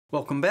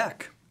Welcome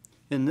back.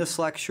 In this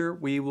lecture,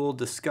 we will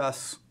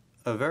discuss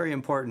a very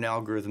important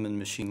algorithm in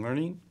machine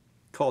learning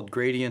called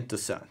gradient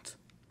descent.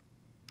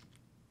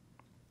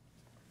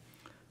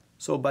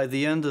 So by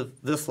the end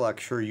of this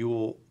lecture, you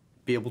will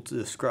be able to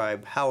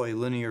describe how a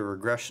linear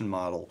regression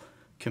model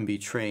can be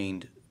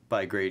trained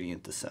by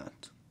gradient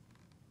descent.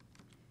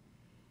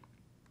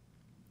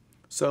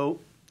 So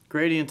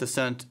gradient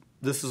descent,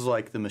 this is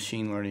like the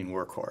machine learning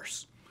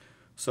workhorse.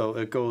 So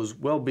it goes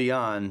well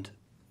beyond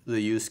the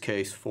use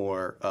case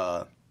for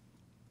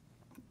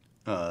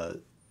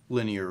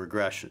linear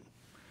regression.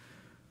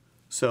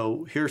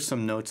 So here's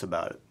some notes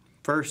about it.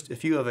 First,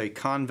 if you have a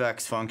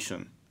convex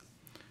function,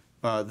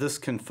 this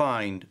can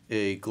find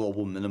a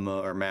global minima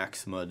or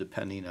maxima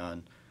depending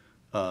on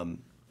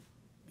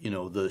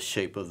the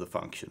shape of the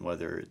function,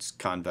 whether it's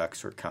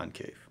convex or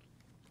concave.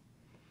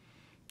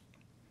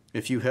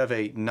 If you have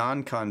a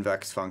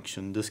non-convex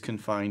function, this can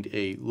find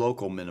a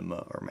local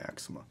minima or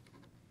maxima.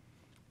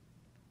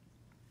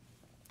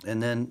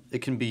 And then it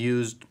can be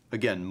used,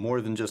 again,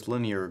 more than just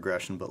linear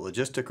regression, but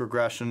logistic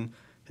regression.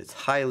 It's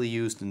highly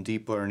used in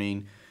deep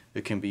learning.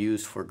 It can be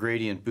used for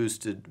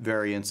gradient-boosted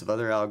variants of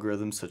other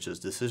algorithms, such as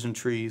decision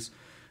trees.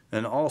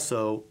 And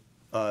also,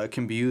 it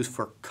can be used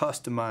for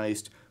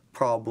customized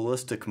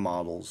probabilistic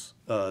models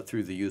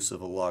through the use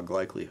of a log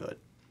likelihood.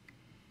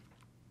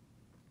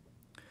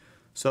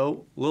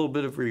 So, a little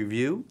bit of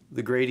review.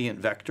 The gradient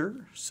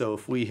vector. So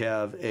if we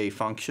have a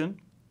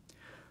function,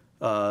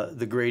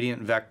 the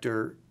gradient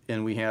vector,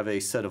 and we have a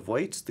set of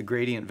weights, the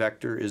gradient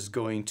vector is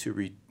going to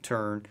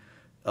return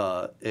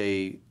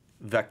a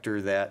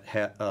vector that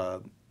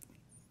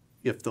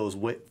if those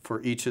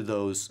for each of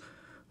those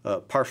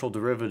partial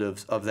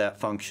derivatives of that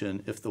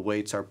function, if the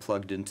weights are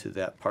plugged into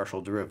that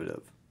partial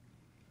derivative.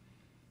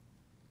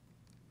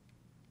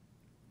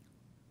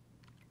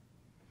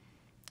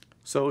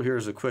 So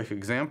here's a quick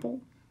example.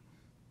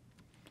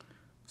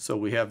 So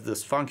we have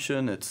this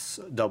function, it's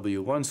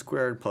w1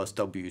 squared plus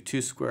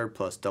w2 squared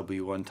plus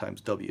w1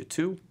 times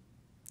w2.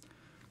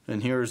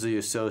 And here's the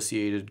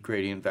associated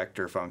gradient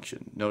vector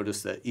function.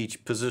 Notice that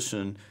each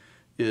position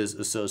is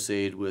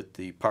associated with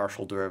the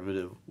partial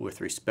derivative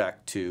with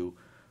respect to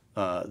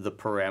the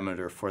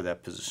parameter for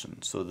that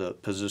position. So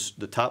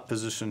the top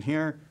position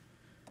here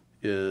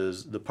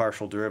is the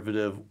partial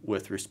derivative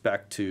with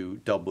respect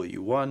to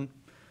w1.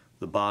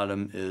 The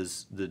bottom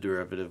is the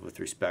derivative with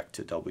respect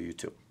to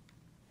w2.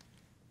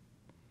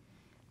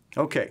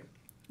 Okay,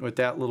 with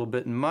that little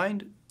bit in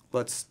mind,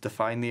 let's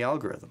define the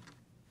algorithm.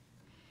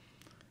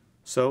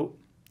 So,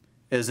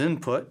 as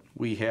input,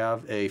 we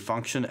have a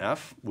function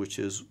f, which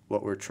is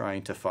what we're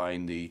trying to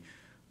find the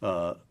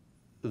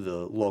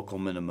local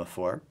minima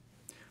for.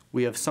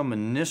 We have some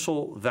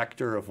initial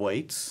vector of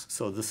weights,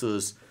 so this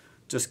is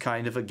just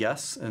kind of a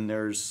guess, and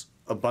there's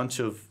a bunch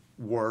of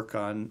work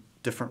on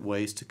different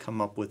ways to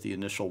come up with the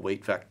initial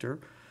weight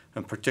vector,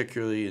 and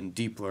particularly in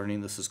deep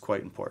learning, this is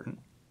quite important.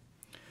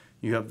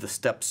 You have the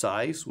step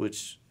size,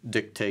 which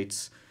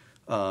dictates,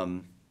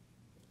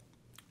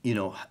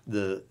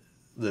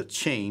 the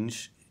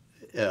change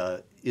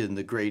in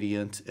the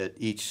gradient at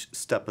each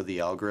step of the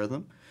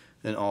algorithm,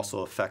 and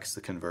also affects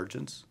the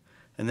convergence.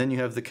 And then you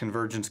have the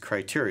convergence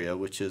criteria,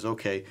 which is,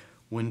 okay,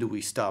 when do we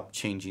stop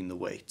changing the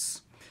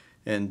weights?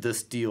 And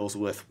this deals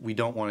with, we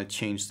don't want to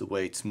change the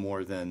weights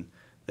more than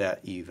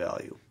that e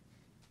value.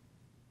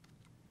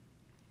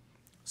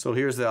 So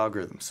here's the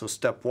algorithm. So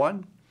step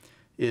one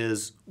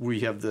is we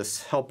have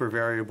this helper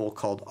variable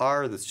called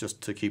r that's just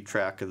to keep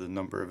track of the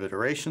number of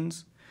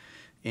iterations.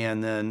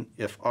 And then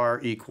if r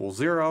equals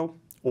 0,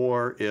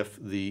 or if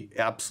the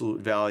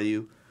absolute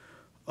value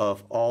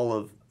of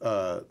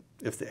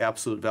if the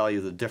absolute value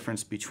of the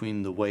difference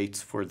between the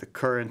weights for the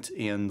current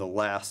and the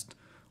last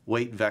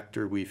weight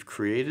vector we've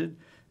created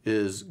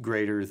is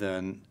greater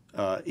than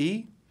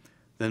e,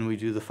 then we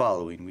do the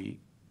following.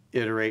 We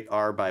iterate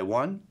r by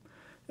 1,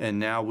 and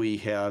now we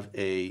have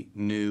a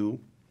new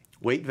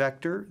weight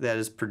vector that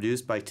is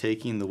produced by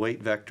taking the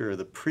weight vector of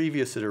the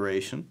previous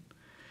iteration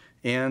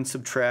and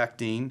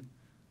subtracting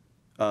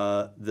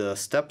the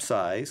step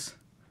size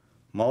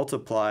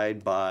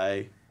multiplied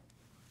by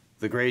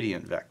the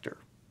gradient vector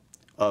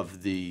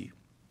of the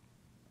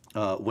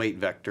weight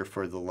vector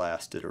for the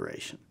last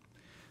iteration.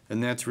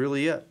 And that's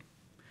really it.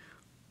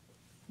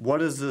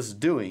 What is this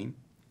doing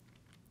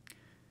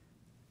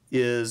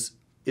is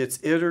it's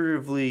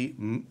iteratively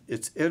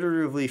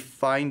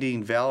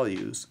finding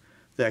values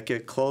that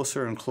get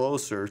closer and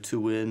closer to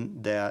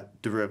when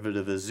that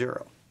derivative is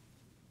 0.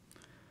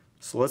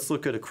 So let's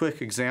look at a quick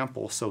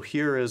example. So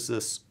here is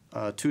this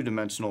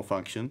two-dimensional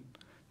function,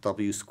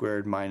 w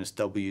squared minus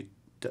w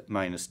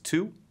minus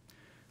 2.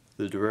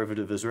 The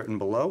derivative is written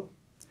below.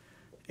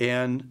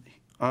 And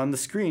on the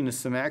screen is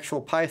some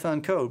actual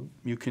Python code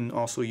you can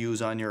also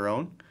use on your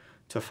own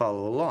to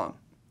follow along.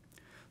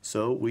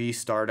 So we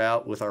start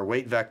out with our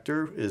weight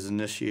vector is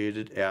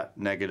initiated at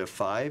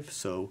 -5,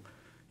 so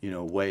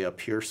way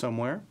up here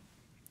somewhere.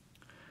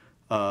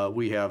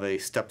 We have a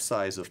step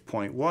size of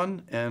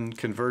 0.1 and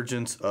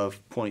convergence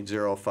of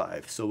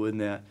 0.05. So in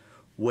that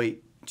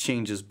weight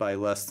changes by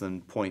less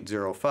than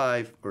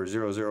 0.05 or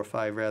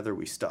 0.005 rather,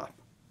 we stop.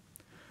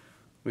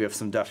 We have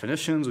some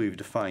definitions. We've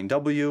defined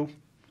W,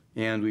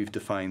 and we've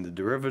defined the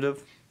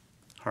derivative,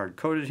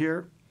 hard-coded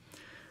here.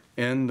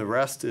 And the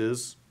rest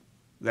is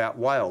that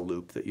while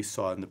loop that you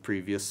saw in the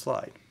previous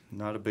slide.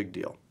 Not a big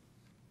deal.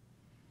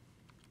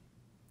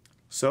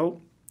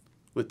 So,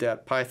 with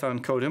that Python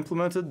code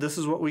implemented, this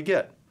is what we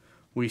get.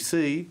 We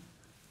see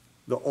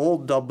the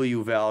old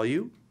W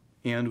value,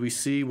 and we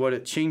see what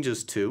it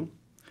changes to,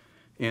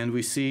 and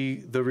we see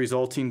the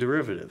resulting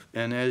derivative.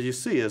 And as you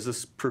see, as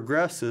this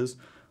progresses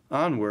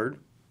onward,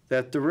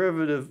 that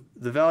derivative,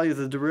 the value of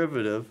the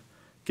derivative,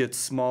 gets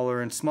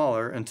smaller and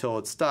smaller until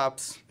it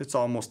stops. It's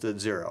almost at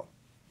 0.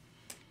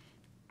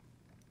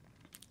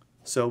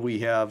 So we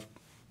have,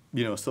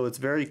 so it's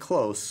very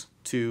close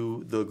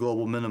to the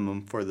global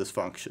minimum for this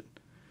function.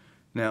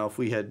 Now, if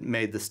we had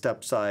made the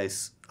step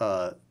size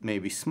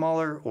maybe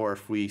smaller, or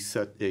if we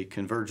set a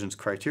convergence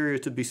criteria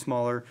to be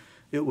smaller,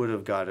 it would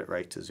have got it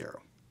right to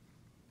 0.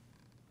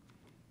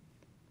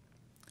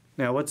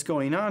 Now, what's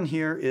going on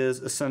here is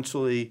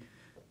essentially,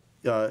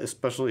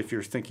 especially if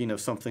you're thinking of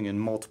something in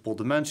multiple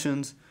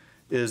dimensions,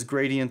 is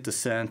gradient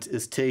descent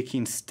is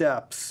taking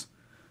steps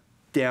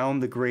down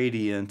the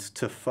gradient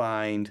to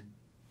find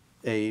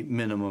a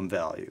minimum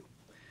value.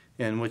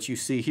 And what you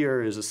see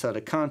here is a set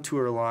of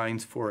contour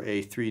lines for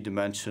a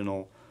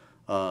three-dimensional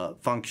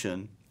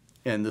function.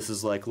 And this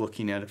is like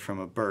looking at it from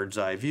a bird's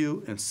eye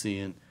view and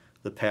seeing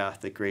the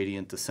path that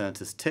gradient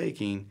descent is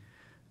taking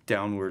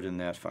downward in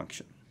that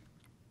function.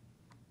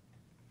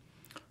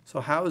 So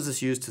how is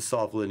this used to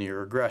solve linear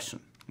regression?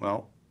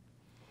 Well,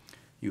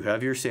 you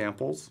have your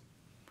samples,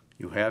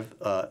 you have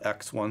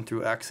x1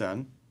 through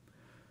xn,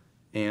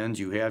 and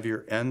you have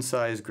your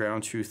n-size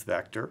ground truth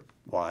vector,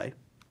 y,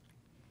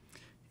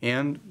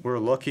 and we're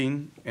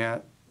looking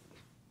at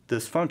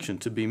this function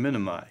to be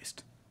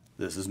minimized.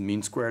 This is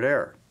mean squared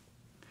error.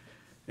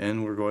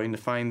 And we're going to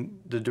find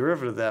the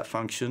derivative of that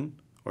function,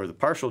 or the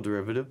partial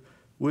derivative,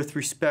 with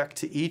respect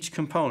to each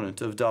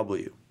component of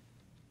w.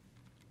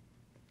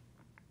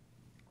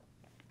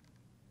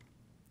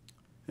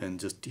 And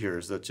just here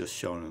is that just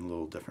shown in a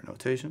little different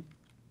notation.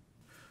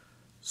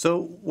 So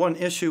one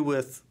issue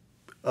with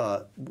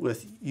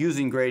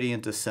using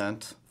gradient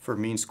descent for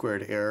mean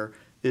squared error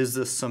is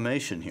this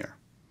summation here.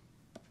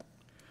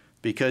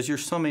 Because you're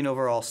summing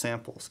over all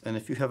samples. And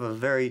if you have a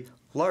very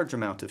large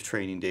amount of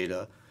training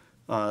data,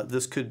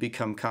 this could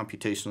become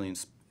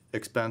computationally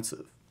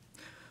expensive.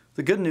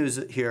 The good news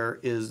here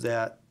is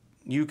that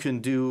you can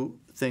do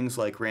things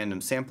like random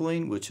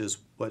sampling, which is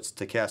what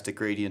stochastic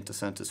gradient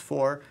descent is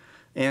for.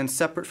 And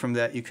separate from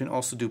that, you can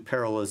also do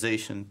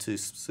parallelization to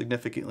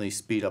significantly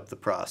speed up the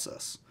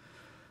process.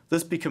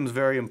 This becomes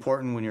very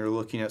important when you're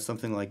looking at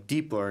something like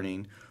deep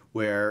learning,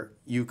 where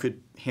you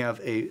could have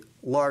a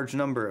large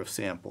number of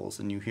samples,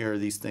 and you hear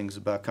these things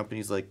about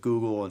companies like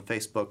Google and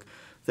Facebook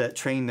that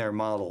train their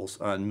models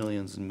on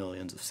millions and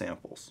millions of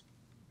samples.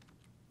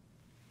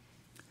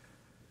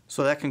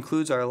 So that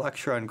concludes our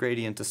lecture on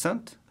gradient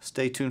descent.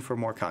 Stay tuned for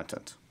more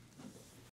content.